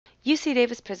UC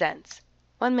Davis presents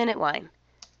 1 Minute Wine.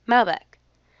 Malbec.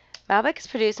 Malbec is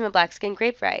produced from a black-skin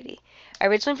grape variety.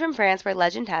 Originally from France, where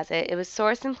legend has it, it was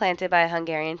sourced and planted by a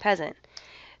Hungarian peasant.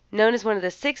 Known as one of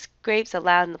the 6 grapes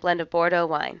allowed in the blend of Bordeaux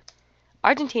wine.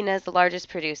 Argentina is the largest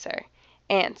producer,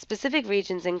 and specific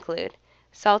regions include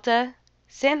Salta,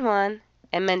 San Juan,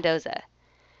 and Mendoza.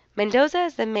 Mendoza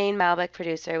is the main Malbec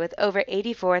producer with over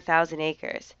 84,000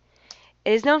 acres.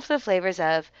 It is known for the flavors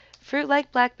of fruit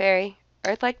like blackberry,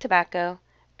 earth like tobacco,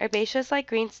 herbaceous like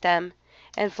green stem,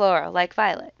 and floral like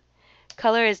violet.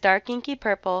 Color is dark inky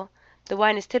purple. The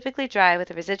wine is typically dry with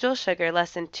a residual sugar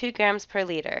less than 2 grams per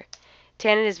liter.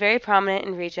 Tannin is very prominent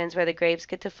in regions where the grapes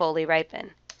get to fully ripen.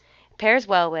 It pairs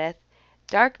well with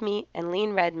dark meat and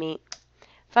lean red meat,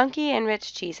 funky and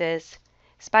rich cheeses,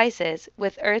 spices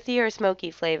with earthy or smoky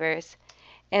flavors,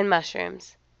 and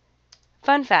mushrooms.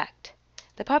 Fun fact: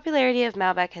 the popularity of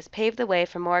Malbec has paved the way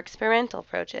for more experimental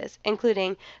approaches,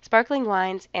 including sparkling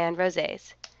wines and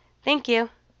rosés. Thank you.